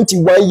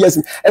 21 years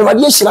and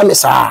wale yeshira me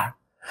sa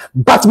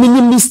but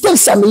me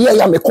mistakes am here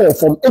ya me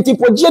confirm nti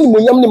poje ni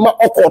monyam ni ma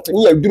okot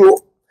ni aduro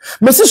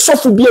Mesi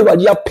sofu bi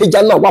awadi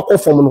apagya na wakọ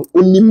fom no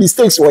oni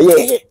mistakes wo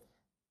ye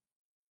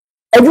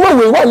eduma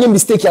we wan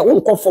mistake ya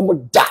won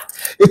confirm da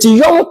it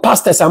young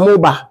pastors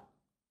amoba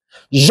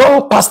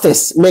young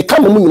pastors me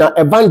come mu nyina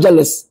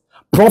evangelist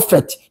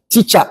prophet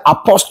teacher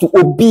apostle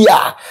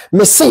obia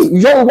me say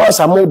young ones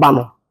amoba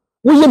no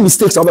wo ye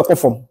mistakes wo be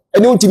confirm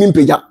eni ontimi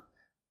mpagya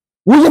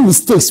wo ye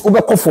mistakes wo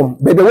be confirm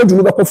bebe wo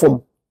dunu be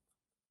confirm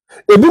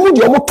ebi mu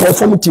de o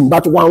confirm team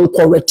but one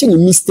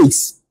correcting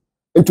mistakes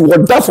into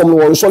what that from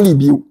one solid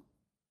view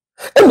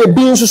and the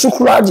beings so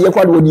crowd ye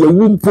kwad wo de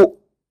awu mpo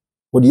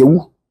wo de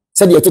awu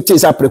said ye tete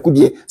sa preku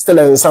de still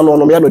ensa no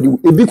no me no de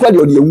ebi kwad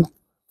wo de awu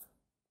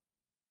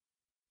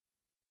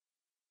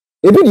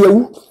ebi de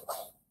awu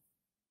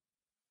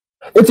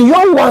it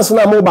young ones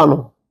na mo ba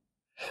no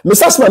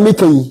mesasma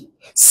mekan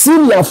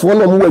senior for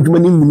no mo adwuma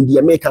ni nim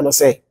de make no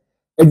say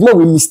adwuma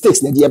we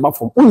mistakes na de ba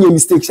from unye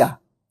mistakes a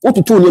wo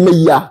tutu ne ma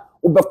yi a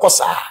wo be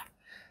kosa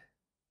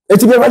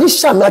it be ready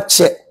sha na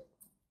che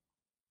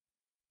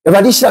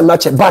Eradisha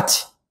match,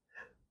 but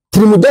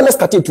Trimudana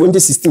started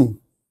 2016.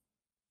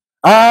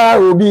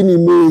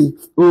 Obinim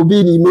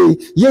me.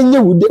 Yenye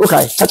would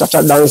okay,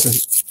 cha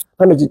dance.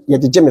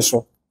 Yet the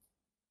Jameson.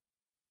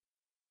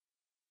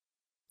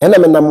 And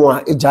I'm a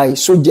more ejai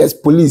soldiers,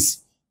 police,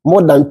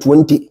 more than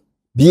 20.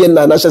 Bien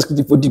national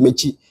security for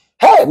Dimechi.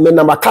 Hey,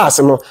 menama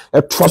casino,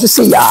 a process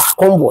ya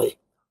convoy.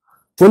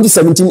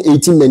 2017,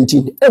 18,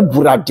 19.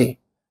 Every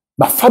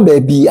but Faber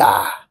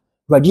Bia,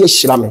 Radia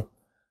Shlame.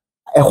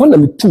 Na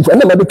me toof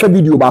and na be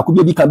video ba ko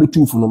bi ka be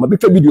toof no ma be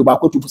video ba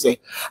ko toof say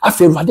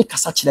afa Awurade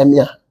kasa kire me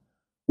a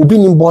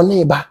Obinim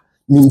bone ba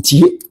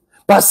mintie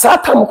ba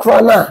satam kro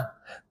na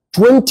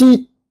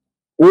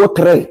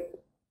 2003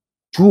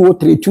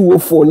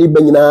 204 ni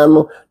banyina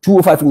no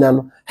 205 na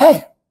no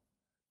he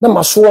na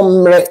maso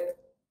mre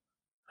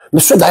me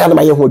so da ya na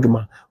maye ho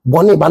adwuma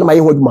bone ba na maye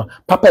ho adwuma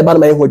papa ba na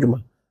maye ho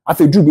adwuma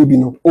afa du baby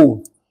no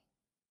oh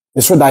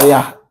me so da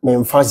ya me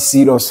mfa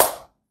serious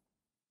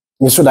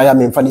Misodaya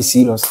me mfa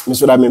serious.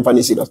 Misodaya me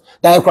mfa serious.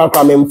 Dai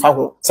kwa me mfa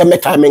ho. Se me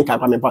kai me nka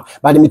kwa me mfa.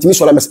 Ba de mitimi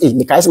so na me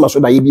me kai se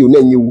masodaya bi o na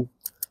nyewu.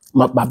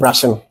 Ma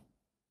brush no.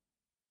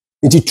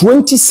 Into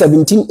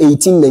 2017,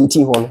 18,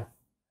 19 ho no.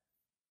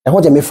 E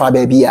ho je me fa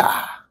ba bi a.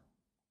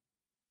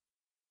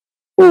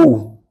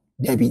 Oh,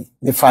 Debbie,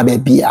 me fa ba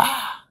bi a.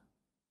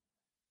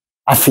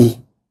 Afi.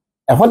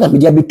 E ho na me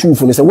dia be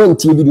tufo no se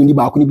wantie video ni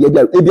ba ko ni bia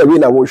bia we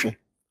na wo hwe.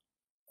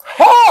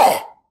 Hey!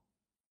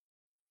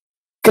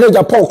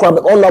 Kreja Paul crab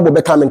on labo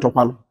be come into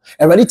pan.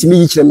 E ready to me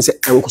yi kire me se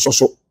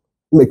enkososo.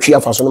 Me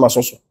twia fa so na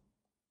masoso.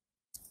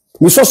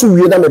 Me soso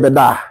wie na me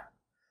beda.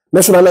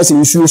 Me so na se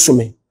nsuo so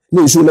me.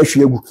 Na nsuo na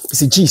hwegu.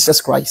 Se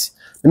Jesus Christ.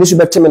 Me nsuo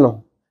beteme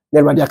no.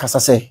 Na ready akasa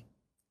se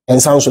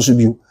ensan so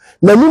biu.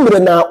 Na numre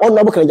na on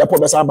labo kreja Paul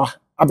be sa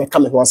aba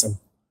come ho asem.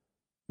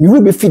 Me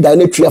will be feed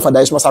na twia fa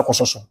da so masa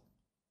kososo.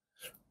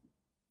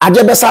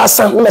 Aje be sa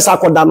asan na me sa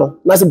akoda no.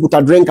 Na se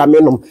buta drink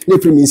amenom. Na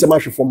pri mi nsema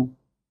hwefom.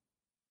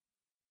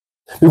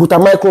 You got a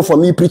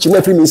microphone me preaching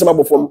every minute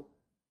about from.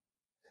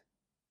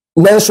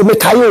 Then so me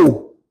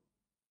kayo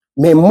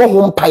me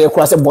mohum paye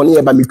kwa se boni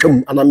e ba me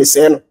twam ana me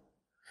se no.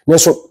 Then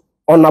so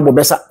onabo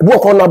besa bo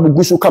ko onabo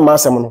gusu kama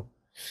asem no.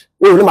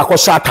 We ni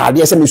makosha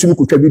atade se me su mi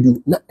kotwa video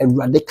na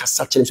Awurade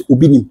kasa kire se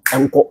Obinim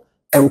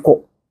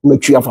enko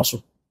matwi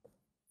afaso.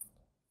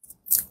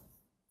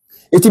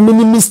 Eti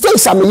mini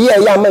mistakes am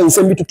ye ya man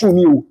nsem bi tutu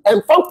mi o.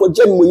 Emfa ko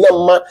je mu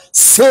nyamma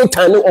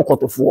Satan ne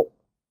okotofo.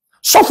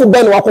 Sofo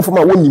ben wakofo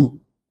ma wonim.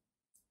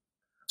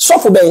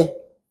 Sofo ben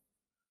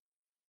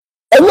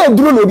enye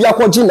duru no bi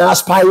akọje na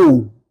aspire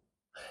o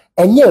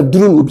enye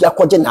duru no bi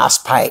akọje na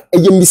aspire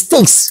eye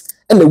mistakes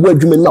na wo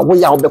adwuma na wo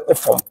ya wo be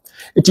perform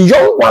it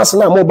young ones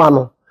na mo ba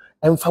no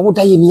emfa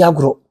woda ye ni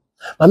agro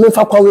ma me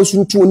mfa kwa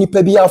wesu ntu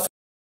onipa bi afo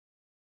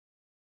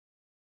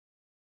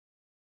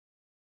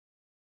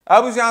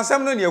abusu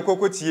ansem no ne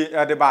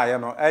ekokotie de baaye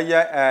no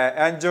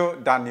Angel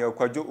Daniel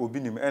Kwadwo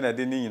Obinim ena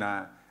de ni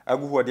nyina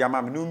aguho de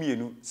ama me no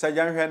mienu se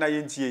yanhwe na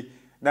yentie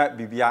na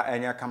bibia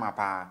enya kama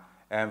pa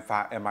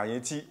emfa ema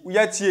yenti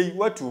uyatie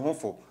watu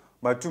hofo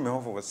matu me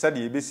hofo se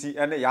de ebesi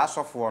ene ya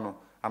asofo no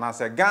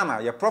anase Ghana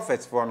ye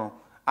prophets fo no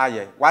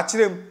aye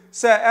wachirem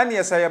se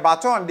ene se ye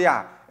baton de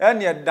a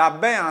ene da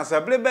ben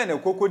ansabre ben ne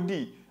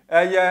kokodi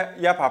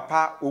ye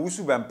papa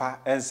owusu bempa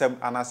ensem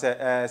anase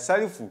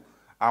sarifu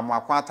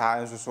amwakwata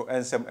enso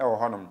ensem ewo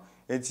honom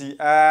enti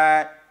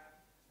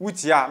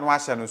wutia no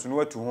ahye no so no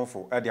watu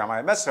hofo de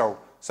ama mesrew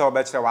se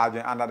obekire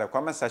wadwen under the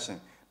comment section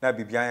na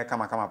bibian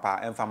kama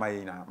pa emfama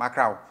yina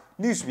makraw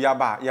news bia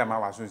ba ye ma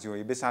wasonsi o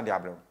yebesa de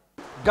abrew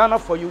Ghana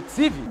for you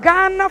TV.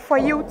 Ghana for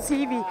you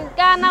TV.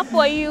 Ghana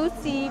for you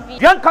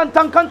TV. Yan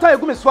kanta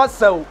egumi so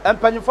asew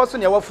empanyimfo so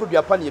ne wafuru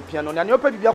duapa ne piano na ne opa bibia